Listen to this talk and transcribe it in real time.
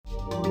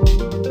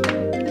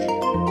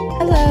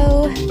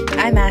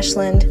I'm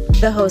Ashland,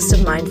 the host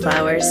of Mind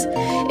Flowers.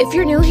 If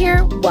you're new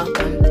here,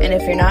 welcome. And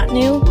if you're not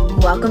new,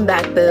 welcome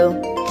back,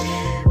 boo.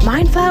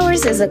 Mind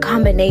Flowers is a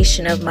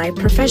combination of my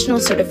professional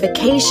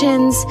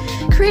certifications,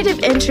 creative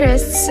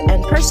interests,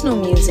 and personal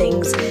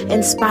musings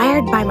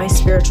inspired by my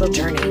spiritual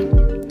journey.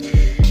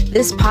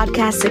 This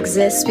podcast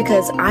exists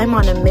because I'm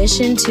on a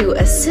mission to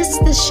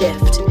assist the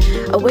shift,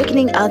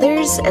 awakening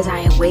others as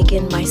I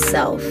awaken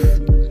myself.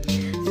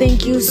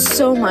 Thank you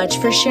so much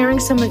for sharing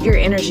some of your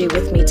energy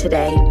with me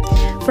today.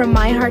 From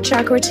my heart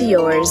chakra to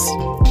yours,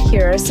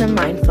 here are some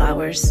Mind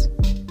Flowers.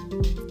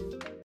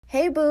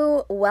 Hey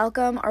boo,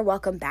 welcome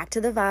back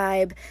to The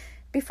Vibe.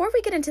 Before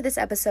we get into this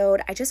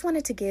episode, I just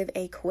wanted to give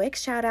a quick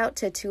shout out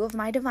to two of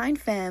my divine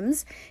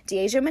femmes,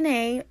 Deasia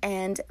Monet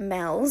and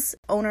Mel's,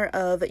 owner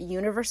of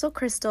Universal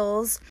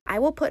Crystals. I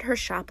will put her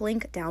shop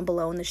link down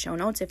below in the show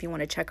notes if you want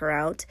to check her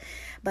out.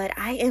 But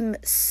I am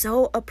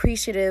so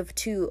appreciative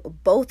to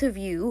both of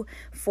you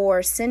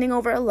for sending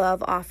over a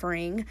love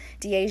offering.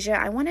 Deasia,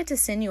 I wanted to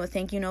send you a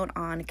thank you note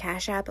on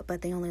Cash App,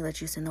 but they only let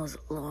you send those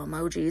little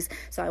emojis.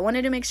 So I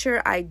wanted to make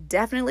sure I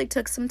definitely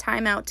took some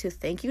time out to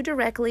thank you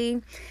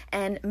directly.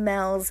 And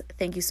Mel,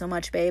 thank you so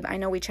much, babe. I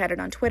know we chatted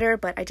on Twitter,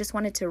 but I just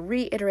wanted to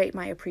reiterate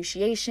my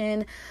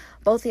appreciation.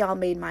 Both of y'all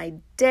made my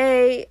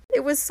day.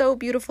 It was so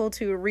beautiful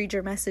to read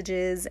your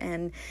messages,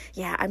 and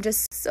yeah, I'm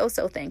just so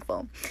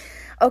thankful.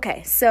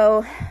 Okay,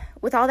 so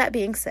with all that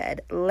being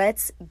said,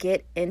 let's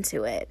get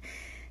into it.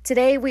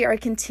 Today, we are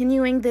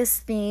continuing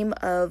this theme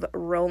of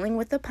rolling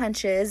with the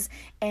punches,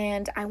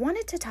 and I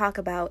wanted to talk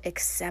about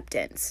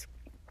acceptance.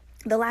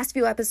 The last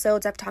few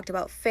episodes, I've talked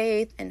about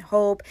faith and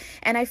hope,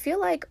 and I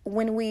feel like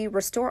when we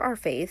restore our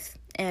faith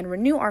and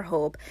renew our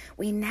hope,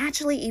 we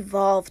naturally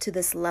evolve to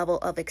this level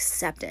of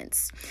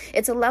acceptance.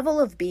 It's a level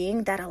of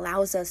being that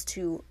allows us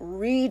to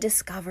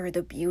rediscover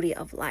the beauty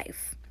of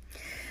life.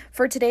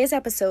 For today's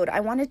episode, I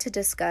wanted to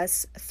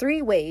discuss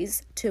 3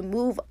 ways to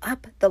move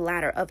up the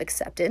ladder of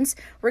acceptance.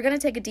 We're going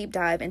to take a deep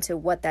dive into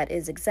what that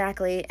is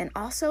exactly, and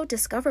also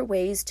discover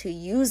ways to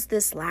use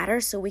this ladder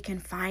so we can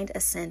find a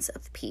sense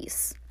of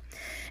peace.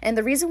 And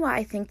the reason why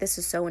I think this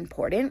is so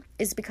important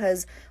is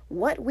because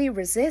what we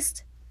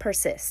resist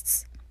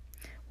persists.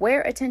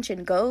 Where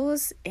attention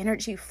goes,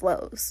 energy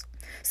flows.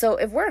 So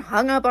if we're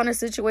hung up on a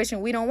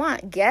situation we don't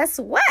want, guess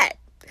what?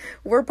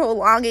 We're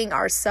prolonging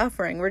our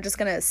suffering. We're just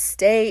going to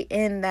stay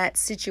in that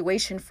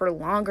situation for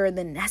longer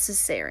than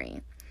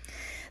necessary.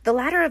 The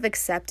ladder of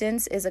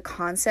acceptance is a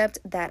concept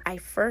that I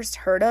first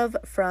heard of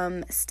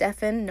from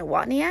Stefan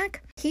Nowotniak.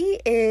 He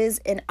is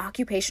an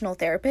occupational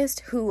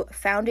therapist who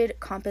founded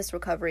Compass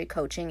Recovery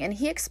Coaching, and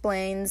he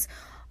explains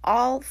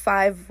all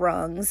 5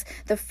 rungs.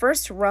 The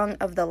first rung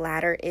of the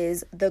ladder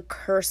is the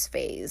curse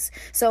phase.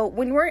 So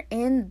when we're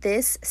in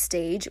this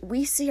stage,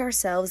 we see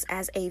ourselves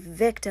as a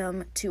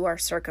victim to our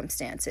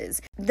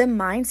circumstances. The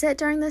mindset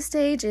during this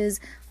stage is,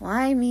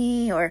 why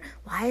me? Or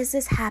why is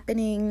this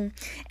happening?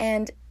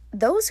 And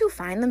those who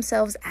find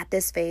themselves at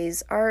this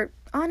phase are,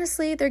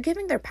 honestly, they're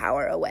giving their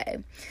power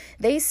away.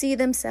 They see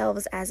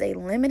themselves as a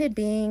limited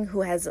being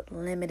who has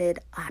limited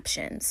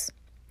options.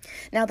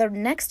 Now, the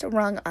next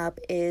rung up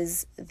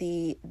is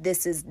the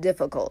this is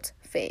difficult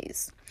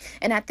phase.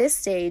 And at this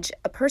stage,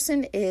 a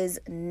person is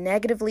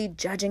negatively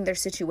judging their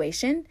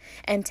situation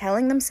and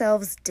telling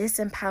themselves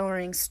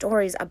disempowering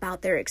stories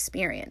about their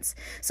experience.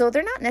 So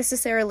they're not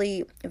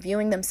necessarily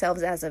viewing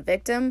themselves as a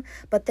victim,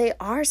 but they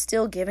are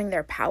still giving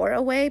their power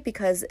away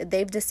because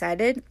they've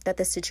decided that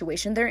the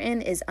situation they're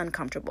in is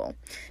uncomfortable.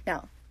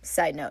 Now,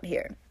 side note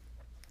here.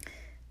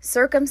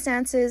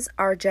 Circumstances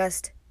are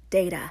just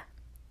data.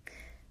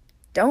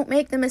 Don't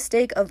make the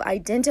mistake of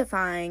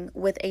identifying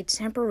with a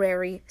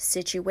temporary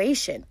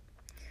situation.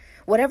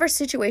 Whatever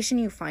situation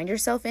you find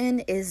yourself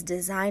in is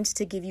designed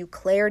to give you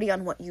clarity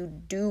on what you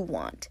do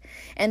want.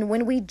 And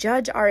when we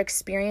judge our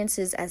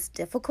experiences as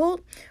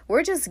difficult,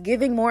 we're just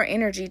giving more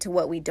energy to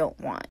what we don't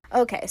want.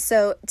 Okay,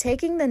 so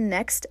taking the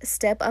next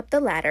step up the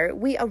ladder,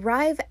 we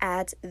arrive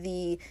at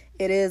the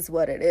it is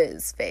what it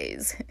is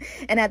phase.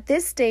 And at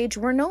this stage,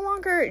 we're no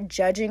longer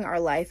judging our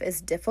life as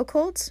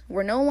difficult.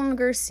 We're no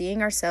longer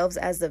seeing ourselves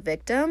as the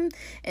victim.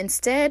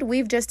 Instead,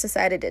 we've just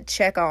decided to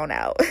check on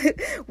out.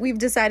 We've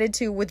decided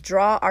to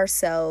withdraw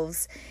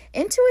ourselves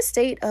into a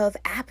state of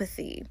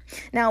apathy.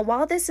 Now,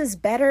 while this is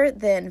better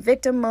than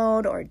victim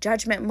mode or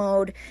judgment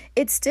mode,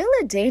 it's still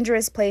a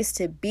dangerous place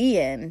to be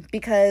in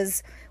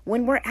because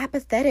when we're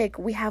apathetic,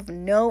 we have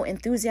no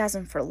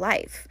enthusiasm for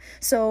life.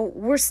 So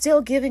we're still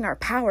giving our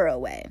power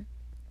away.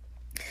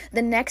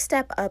 The next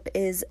step up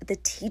is the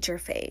teacher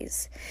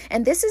phase.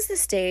 And this is the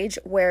stage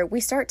where we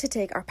start to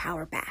take our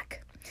power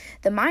back.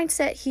 The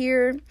mindset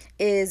here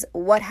is,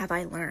 what have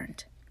I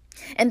learned?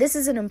 And this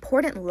is an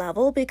important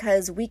level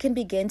because we can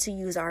begin to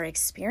use our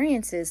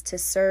experiences to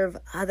serve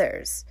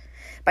others.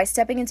 By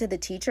stepping into the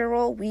teacher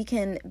role, we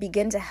can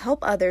begin to help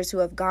others who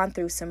have gone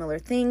through similar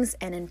things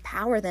and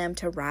empower them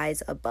to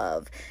rise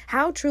above.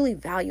 How truly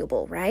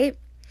valuable, right?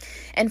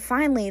 And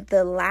finally,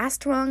 the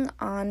last rung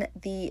on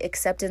the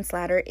acceptance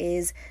ladder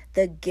is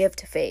the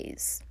gift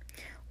phase.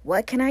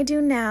 What can I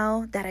do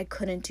now that I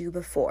couldn't do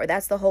before?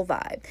 That's the whole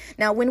vibe.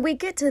 Now, when we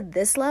get to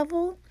this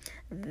level,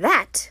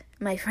 that,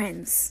 my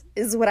friends,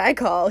 is what I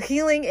call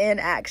healing in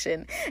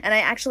action. And I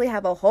actually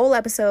have a whole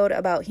episode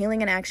about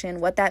healing in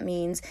action, what that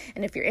means.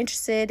 And if you're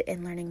interested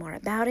in learning more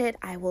about it,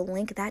 I will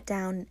link that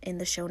down in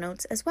the show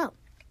notes as well.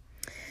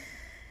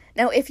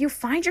 Now, if you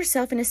find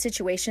yourself in a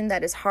situation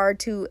that is hard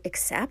to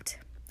accept,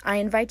 I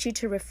invite you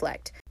to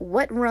reflect.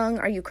 What rung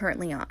are you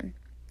currently on?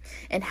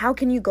 And how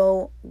can you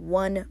go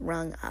one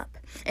rung up?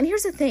 And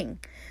here's the thing.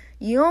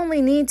 You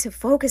only need to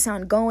focus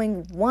on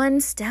going one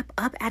step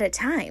up at a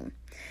time.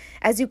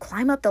 As you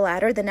climb up the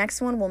ladder, the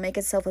next one will make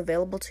itself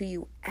available to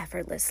you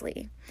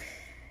effortlessly.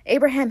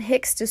 Abraham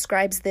Hicks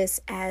describes this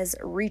as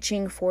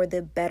reaching for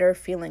the better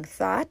feeling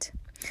thought.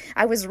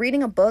 I was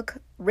reading a book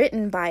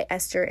written by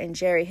Esther and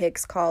Jerry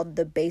Hicks called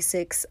The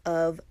Basics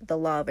of the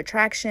Law of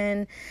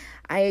Attraction.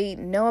 I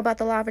know about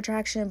the law of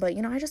attraction, but,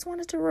 I just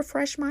wanted to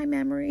refresh my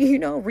memory,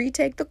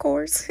 retake the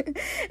course.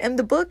 And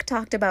the book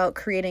talked about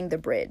creating the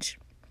bridge.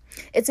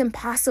 It's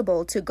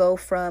impossible to go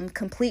from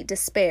complete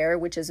despair,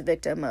 which is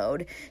victim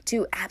mode,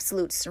 to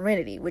absolute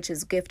serenity, which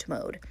is gift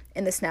mode,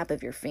 in the snap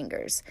of your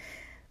fingers.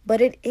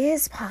 But it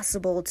is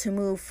possible to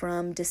move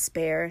from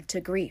despair to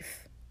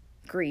grief,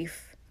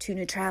 grief to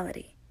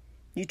neutrality,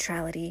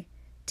 neutrality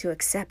to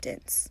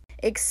acceptance.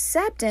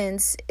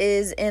 Acceptance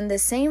is in the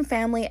same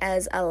family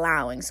as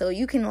allowing, so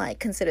you can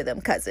consider them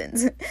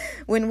cousins.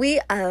 When we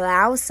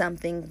allow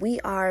something, we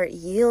are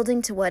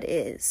yielding to what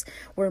is.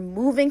 We're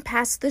moving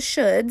past the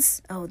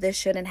shoulds. Oh, this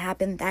shouldn't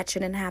happen, that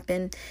shouldn't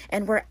happen,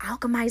 and we're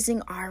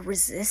alchemizing our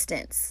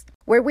resistance.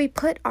 Where we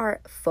put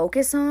our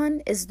focus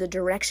on is the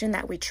direction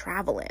that we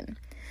travel in.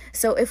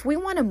 So if we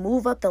want to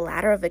move up the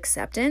ladder of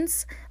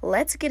acceptance,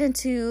 let's get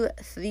into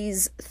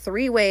these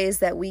 3 ways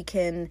that we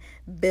can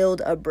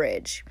build a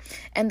bridge.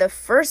 And the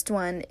first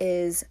one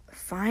is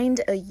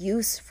find a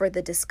use for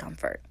the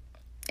discomfort.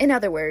 In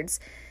other words,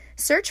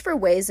 search for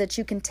ways that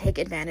you can take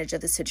advantage of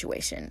the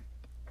situation.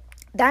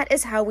 That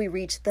is how we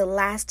reach the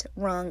last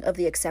rung of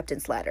the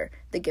acceptance ladder,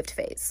 the gift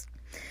phase.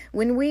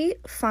 When we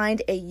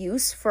find a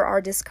use for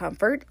our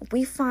discomfort,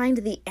 we find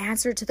the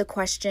answer to the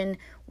question,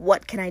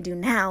 what can I do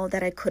now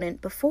that I couldn't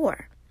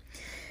before?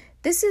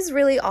 This is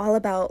really all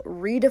about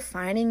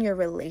redefining your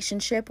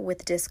relationship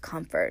with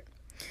discomfort.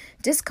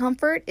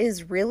 Discomfort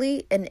is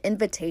really an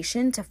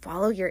invitation to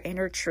follow your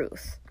inner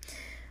truth.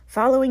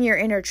 Following your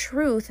inner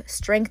truth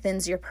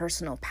strengthens your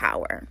personal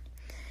power.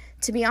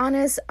 To be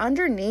honest,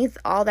 underneath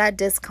all that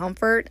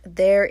discomfort,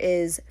 there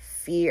is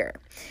fear.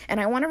 And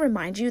I want to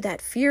remind you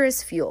that fear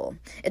is fuel.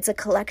 It's a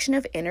collection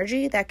of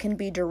energy that can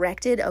be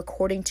directed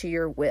according to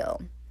your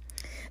will.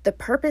 The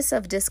purpose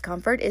of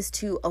discomfort is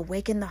to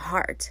awaken the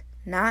heart,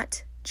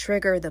 not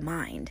trigger the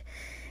mind.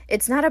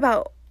 It's not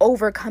about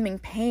overcoming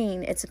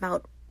pain. It's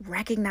about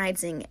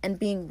recognizing and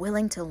being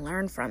willing to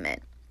learn from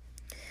it.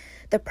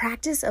 The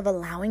practice of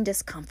allowing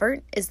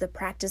discomfort is the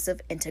practice of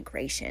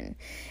integration.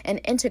 And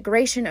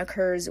integration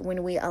occurs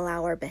when we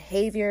allow our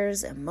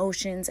behaviors,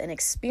 emotions, and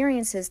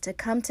experiences to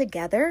come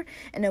together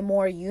in a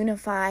more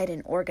unified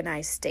and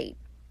organized state.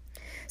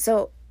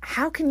 So,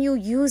 how can you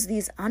use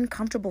these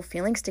uncomfortable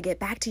feelings to get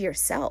back to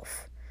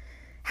yourself?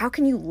 How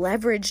can you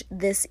leverage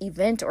this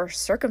event or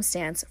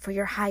circumstance for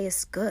your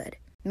highest good?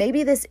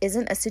 Maybe this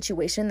isn't a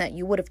situation that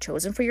you would have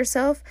chosen for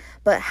yourself,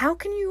 but how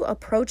can you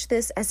approach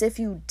this as if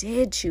you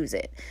did choose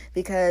it?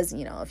 Because,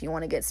 if you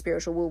want to get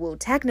spiritual woo-woo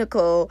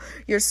technical,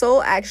 your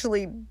soul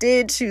actually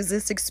did choose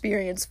this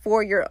experience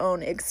for your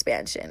own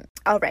expansion.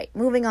 All right,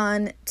 moving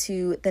on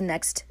to the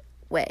next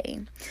way.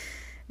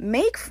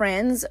 Make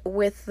friends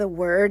with the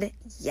word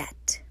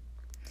yet.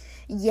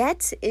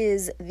 Yet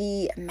is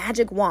the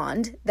magic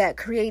wand that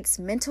creates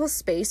mental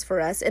space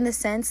for us in the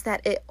sense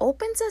that it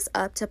opens us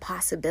up to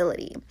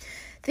possibility.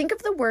 Think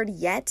of the word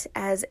yet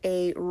as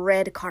a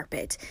red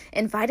carpet,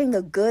 inviting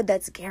the good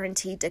that's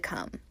guaranteed to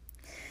come.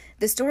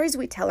 The stories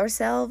we tell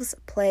ourselves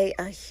play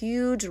a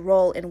huge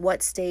role in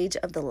what stage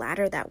of the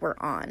ladder that we're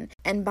on.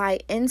 And by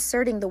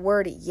inserting the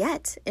word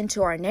yet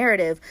into our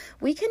narrative,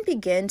 we can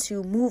begin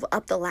to move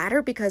up the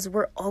ladder because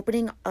we're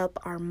opening up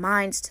our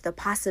minds to the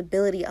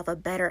possibility of a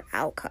better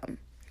outcome.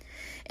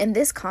 In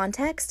this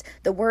context,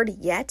 the word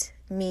yet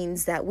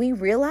means that we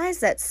realize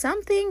that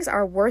some things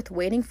are worth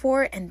waiting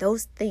for and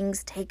those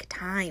things take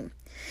time.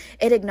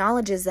 It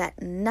acknowledges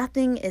that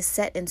nothing is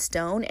set in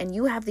stone and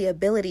you have the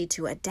ability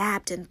to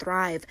adapt and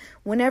thrive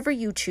whenever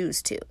you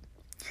choose to.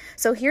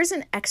 So here's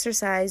an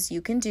exercise you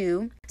can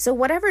do. So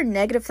whatever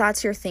negative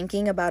thoughts you're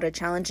thinking about a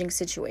challenging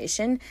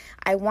situation,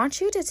 I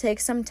want you to take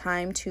some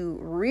time to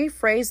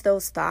rephrase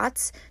those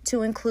thoughts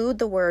to include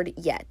the word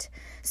yet.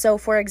 So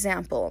for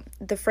example,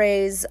 the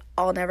phrase,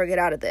 I'll never get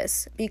out of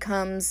this,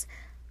 becomes,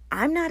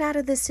 I'm not out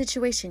of this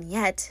situation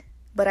yet,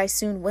 but I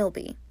soon will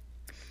be.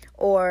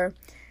 Or,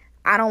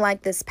 I don't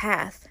like this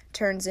path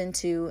turns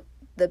into,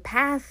 the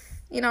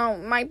path,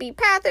 might be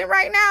pathing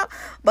right now,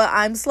 but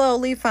I'm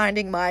slowly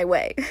finding my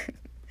way.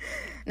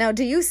 Now,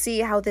 do you see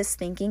how this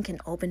thinking can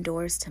open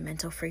doors to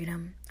mental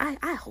freedom?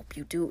 I hope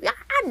you do.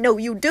 I know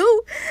you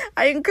do.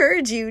 I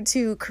encourage you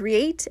to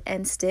create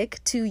and stick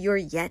to your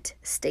yet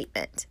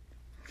statement.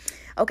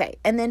 Okay,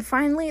 and then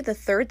finally, the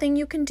third thing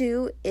you can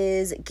do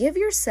is give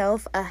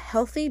yourself a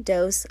healthy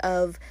dose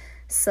of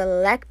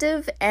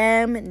selective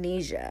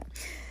amnesia.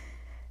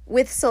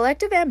 With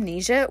selective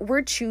amnesia,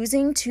 we're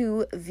choosing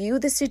to view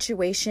the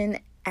situation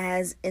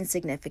as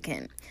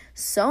insignificant,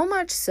 so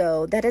much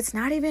so that it's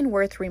not even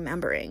worth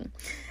remembering.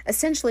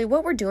 Essentially,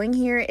 what we're doing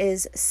here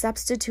is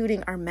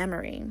substituting our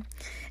memory.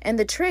 And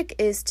the trick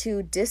is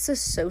to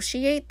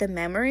disassociate the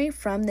memory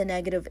from the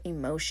negative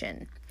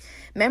emotion.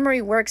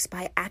 Memory works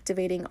by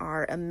activating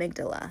our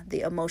amygdala, the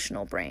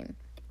emotional brain.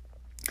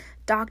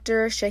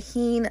 Dr.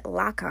 Shaheen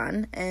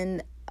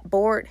Lakhani,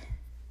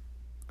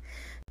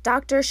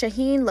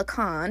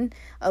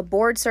 a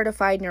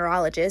board-certified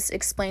neurologist,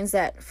 explains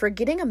that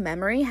forgetting a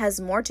memory has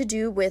more to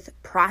do with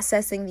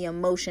processing the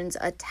emotions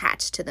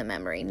attached to the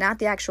memory, not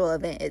the actual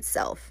event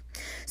itself.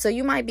 So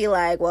you might be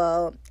like,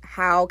 well,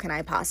 how can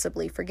I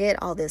possibly forget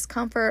all this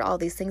comfort, all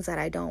these things that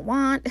I don't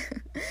want?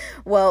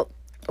 Well,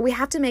 we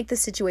have to make the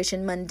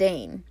situation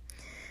mundane.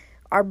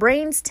 Our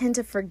brains tend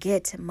to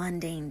forget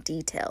mundane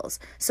details,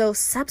 so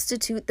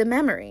substitute the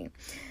memory.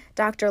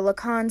 Dr.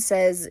 Lakhani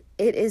says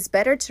it is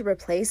better to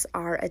replace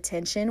our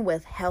attention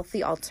with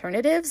healthy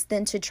alternatives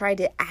than to try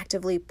to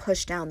actively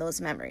push down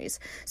those memories.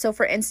 So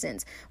for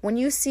instance, when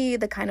you see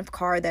the kind of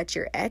car that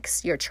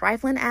your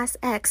trifling ass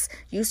ex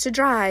used to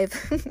drive,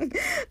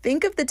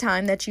 think of the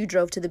time that you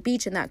drove to the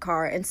beach in that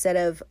car instead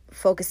of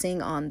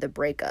focusing on the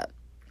breakup.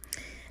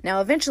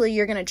 Now, eventually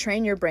you're going to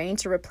train your brain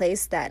to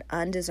replace that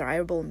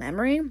undesirable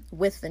memory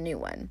with the new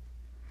one.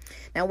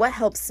 Now, what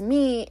helps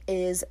me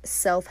is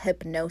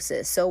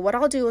self-hypnosis. So what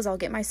I'll do is I'll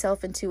get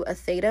myself into a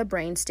theta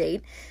brain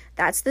state.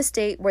 That's the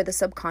state where the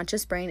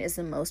subconscious brain is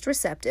the most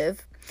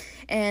receptive.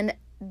 And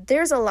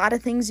there's a lot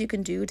of things you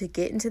can do to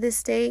get into this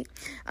state.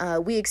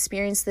 We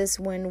experience this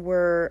when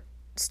we're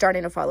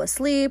starting to fall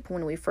asleep,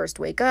 when we first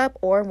wake up,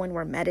 or when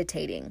we're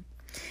meditating.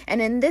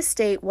 And in this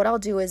state, what I'll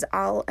do is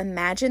I'll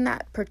imagine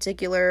that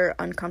particular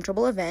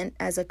uncomfortable event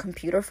as a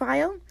computer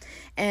file,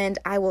 and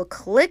I will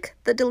click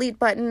the delete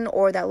button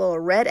or that little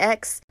red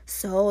X.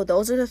 So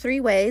those are the 3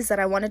 ways that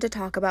I wanted to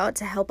talk about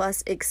to help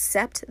us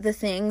accept the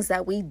things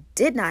that we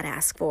did not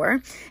ask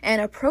for and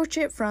approach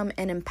it from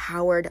an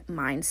empowered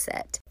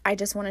mindset. I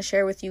just want to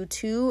share with you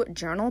 2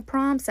 journal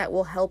prompts that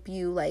will help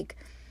you,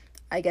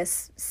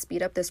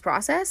 speed up this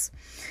process.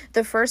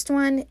 The first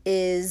one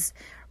is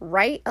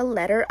write a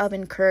letter of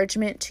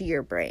encouragement to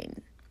your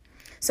brain.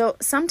 So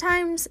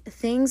sometimes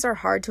things are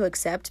hard to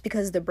accept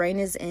because the brain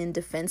is in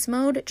defense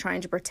mode,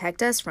 trying to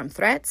protect us from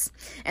threats.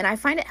 And I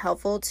find it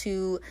helpful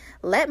to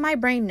let my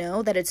brain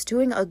know that it's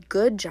doing a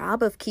good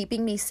job of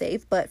keeping me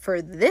safe. But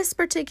for this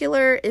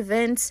particular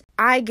event,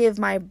 I give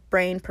my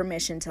brain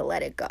permission to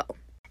let it go.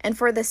 And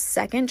for the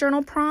second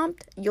journal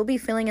prompt, you'll be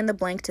filling in the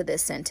blank to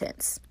this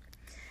sentence.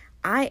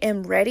 I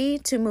am ready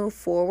to move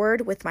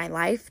forward with my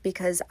life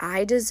because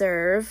I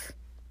deserve...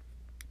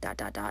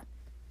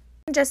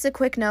 Just a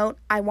quick note,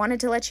 I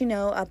wanted to let you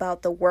know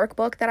about the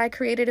workbook that I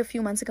created a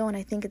few months ago, and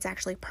I think it's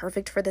actually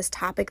perfect for this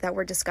topic that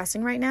we're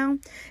discussing right now.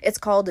 It's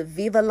called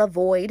Viva La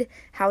Void,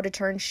 How to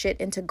Turn Shit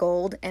into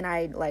Gold, and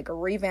I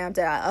revamped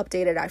it, I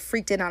updated it, I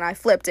freaked it out, I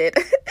flipped it.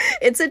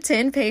 It's a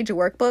 10-page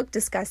workbook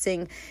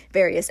discussing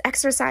various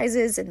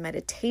exercises and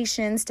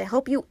meditations to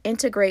help you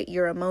integrate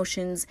your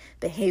emotions,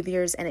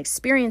 behaviors, and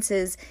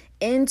experiences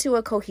into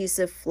a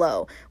cohesive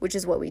flow, which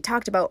is what we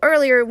talked about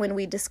earlier when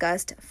we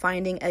discussed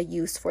finding a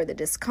use for the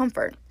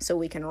discomfort, so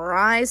we can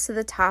rise to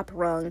the top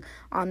rung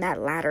on that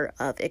ladder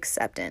of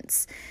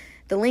acceptance.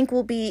 The link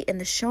will be in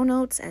the show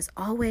notes as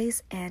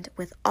always, and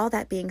with all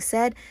that being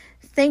said,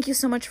 thank you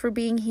so much for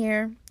being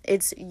here.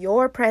 It's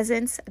your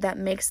presence that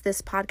makes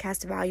this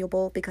podcast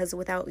valuable, because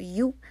without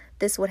you,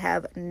 this would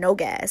have no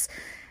gas.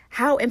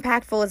 How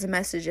impactful is a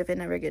message if it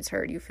never gets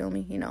heard? You feel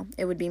me?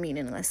 It would be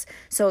meaningless.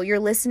 So your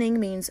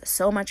listening means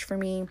so much for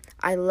me.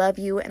 I love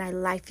you and I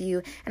life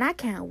you, and I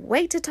can't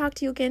wait to talk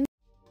to you again.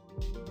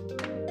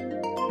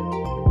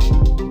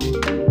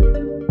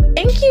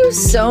 Thank you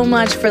so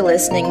much for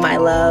listening, my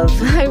love.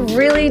 I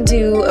really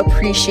do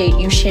appreciate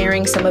you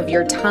sharing some of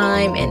your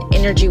time and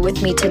energy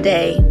with me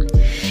today.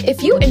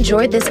 If you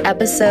enjoyed this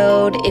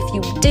episode, if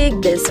you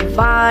dig this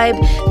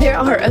vibe, there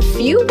are a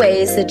few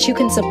ways that you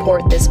can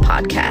support this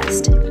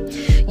podcast.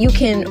 You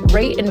can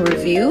rate and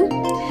review,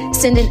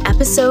 send an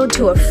episode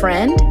to a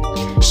friend,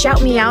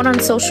 shout me out on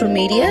social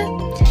media,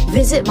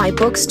 visit my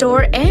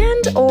bookstore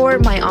and or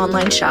my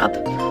online shop,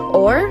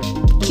 or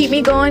keep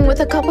me going with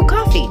a cup of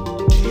coffee.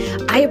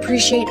 I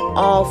appreciate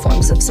all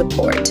forms of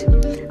support.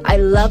 I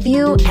love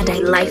you and I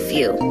life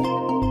you.